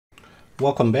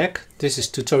Welcome back. This is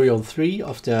tutorial 3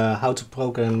 of the How to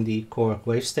Program the Korg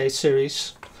Wavestate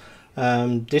series.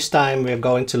 This time we're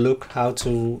going to look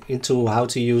into how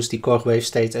to use the Korg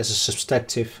Wavestate as a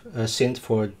subtractive synth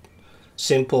for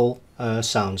simple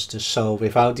sounds, so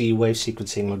without the wave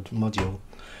sequencing module.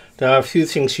 There are a few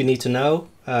things you need to know.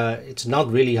 It's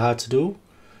not really hard to do,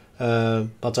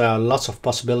 but there are lots of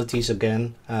possibilities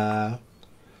again that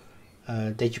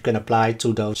you can apply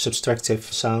to those subtractive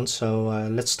sounds. So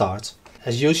let's start.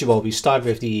 As usual, we start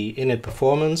with the init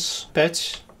performance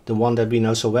patch, the one that we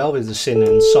know so well with the syn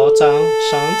and sawtone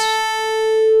sounds.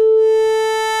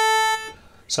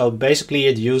 So basically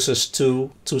it uses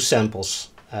two samples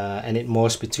and it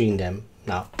morphs between them.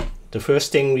 Now, the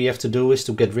first thing we have to do is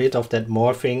to get rid of that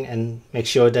morphing and make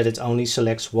sure that it only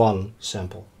selects one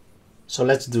sample. So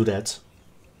let's do that.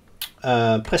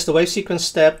 Press the wave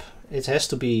sequence tab. It has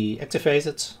to be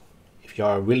activated. If you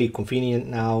are really convenient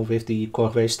now with the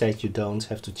Korg Wavestate, you don't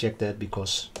have to check that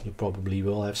because you probably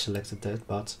will have selected that.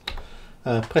 But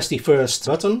press the first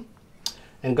button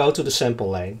and go to the sample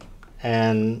lane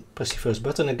and press the first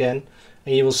button again,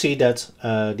 and you will see that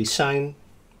the sine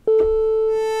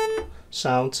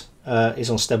sound is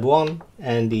on step 1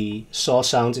 and the saw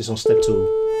sound is on step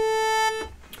 2.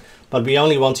 But we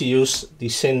only want to use the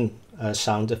syn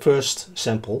sound, the first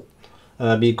sample,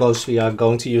 because we are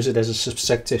going to use it as a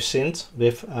subtractive synth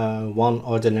with one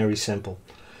ordinary sample.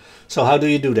 So how do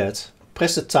you do that?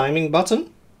 Press the timing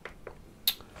button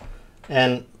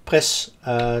and press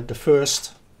the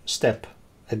first step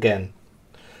again.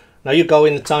 Now you go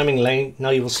in the timing lane. Now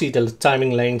you will see the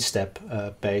timing lane step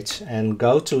page and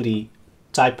go to the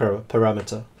type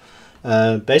parameter.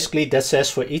 Basically that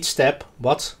says for each step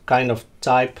what kind of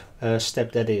type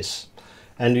step that is,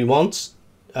 and we want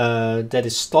that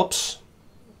it stops.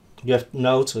 You have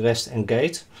node, rest and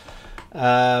gate.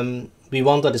 We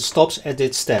want that it stops at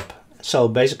this step. So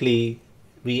basically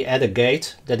we add a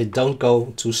gate that it don't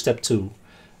go to step 2.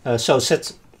 So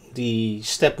set the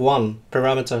step 1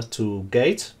 parameter to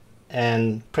gate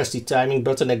and press the timing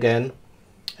button again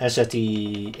and set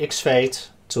the X fade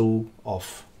to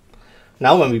off.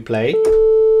 Now when we play,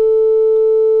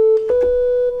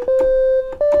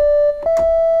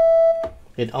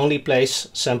 it only plays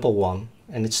sample 1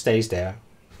 and it stays there.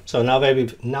 So now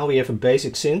we have a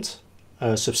basic synth,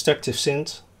 a subtractive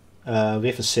synth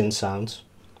with a synth sound.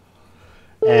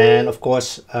 And of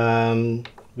course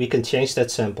we can change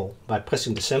that sample by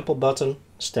pressing the sample button,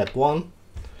 step 1.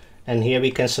 And here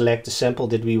we can select the sample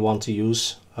that we want to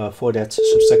use for that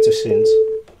subtractive synth.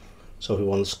 So we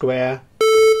want a square.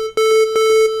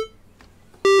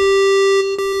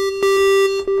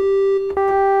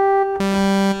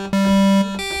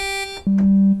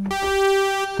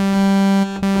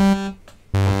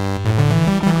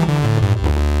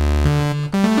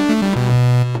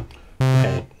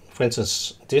 For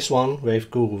instance, this one,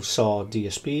 Wave Guru Saw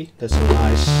DSP, that's a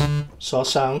nice saw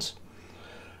sound.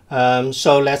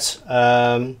 So let's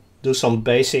do some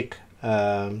basic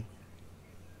synth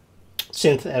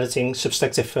editing,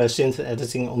 subtractive synth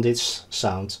editing on this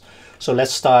sound. So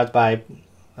let's start by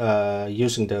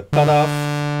using the cutoff,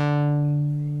 a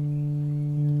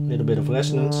little bit of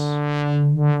resonance,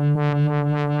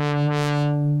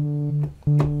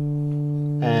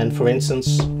 and for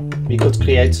instance we could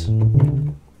create,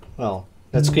 well,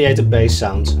 let's create a bass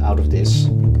sound out of this.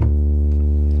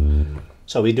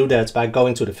 So we do that by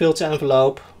going to the filter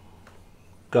envelope,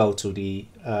 go to the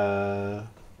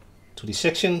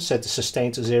section, set the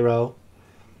sustain to 0,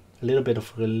 a little bit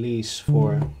of release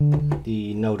for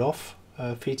the node off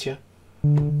feature,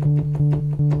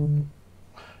 and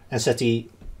set the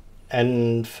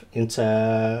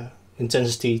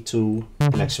intensity to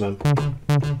maximum.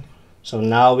 So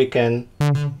now we can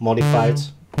modify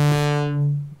it.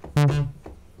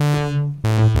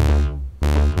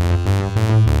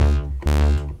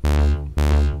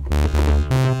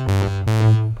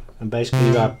 And basically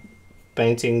we are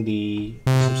painting the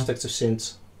subtractive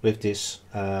synth with this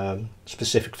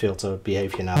specific filter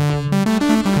behavior now.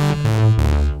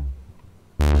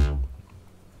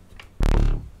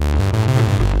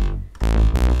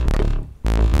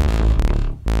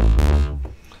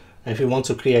 And if you want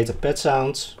to create a pad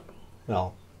sound,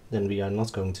 well, then we are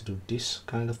not going to do this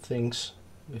kind of things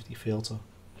with the filter.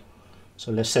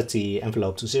 So let's set the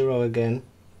envelope to 0 again.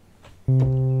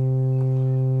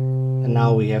 And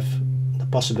now we have the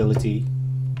possibility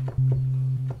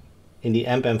in the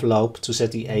amp envelope to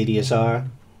set the ADSR.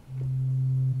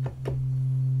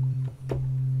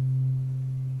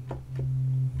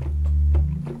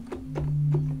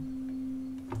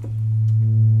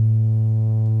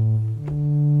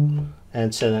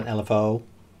 And set an LFO,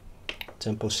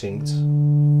 tempo synced.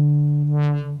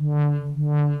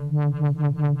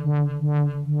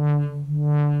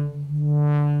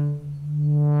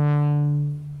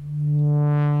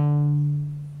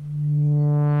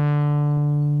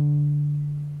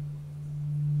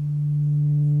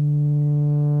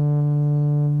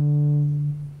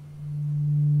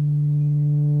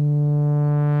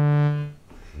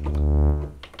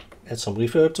 Add some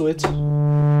reverb to it.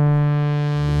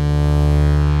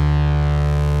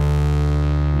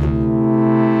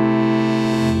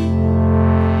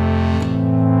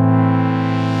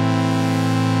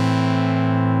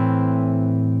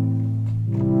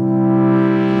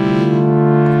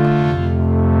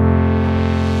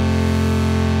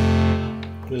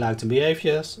 We like the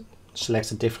behaviors.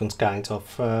 Select a different kind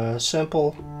of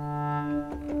sample.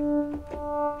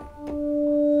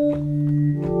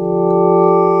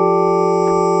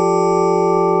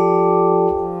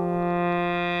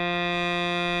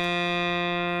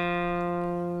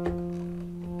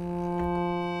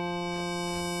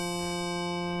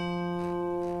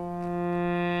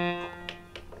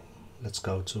 Let's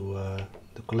go to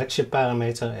the collection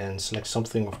parameter and select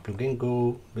something of plugin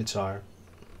goo, which are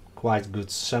quite good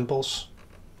samples.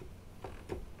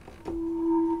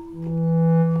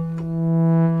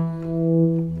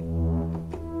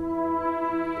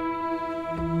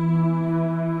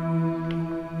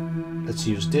 Let's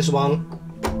use this one.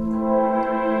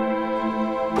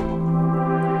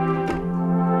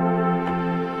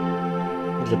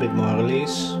 A little bit more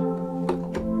release.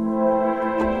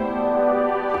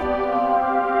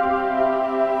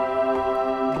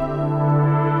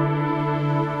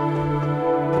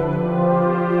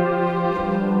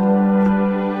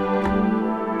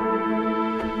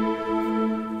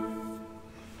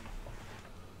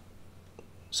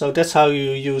 So that's how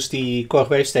you use the Korg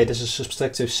Wavestate as a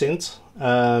subtractive synth.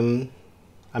 I'm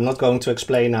not going to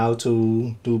explain how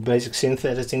to do basic synth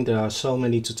editing. There are so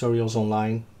many tutorials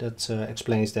online that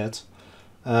explains that.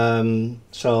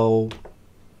 So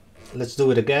let's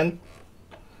do it again.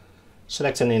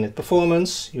 Select an init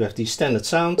performance. You have the standard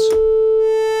sound.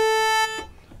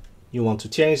 You want to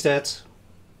change that.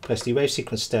 Press the wave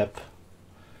sequence tab,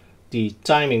 the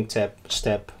timing tab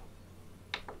step,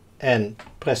 and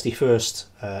press the first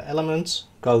element.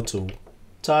 Go to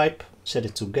type, set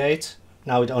it to gate.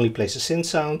 Now it only plays the synth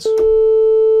sound.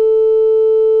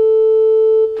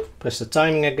 Press the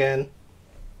timing again.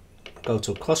 Go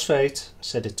to crossfade,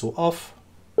 set it to off.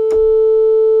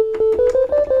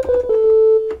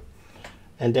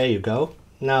 And there you go.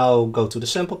 Now go to the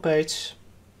sample page.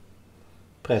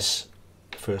 Press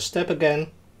the first step again.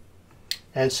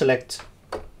 And select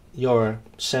your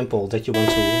sample that you want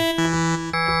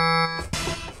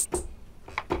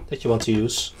to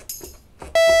use.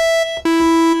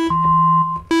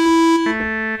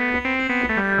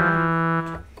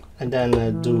 And then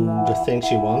do the things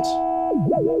you want.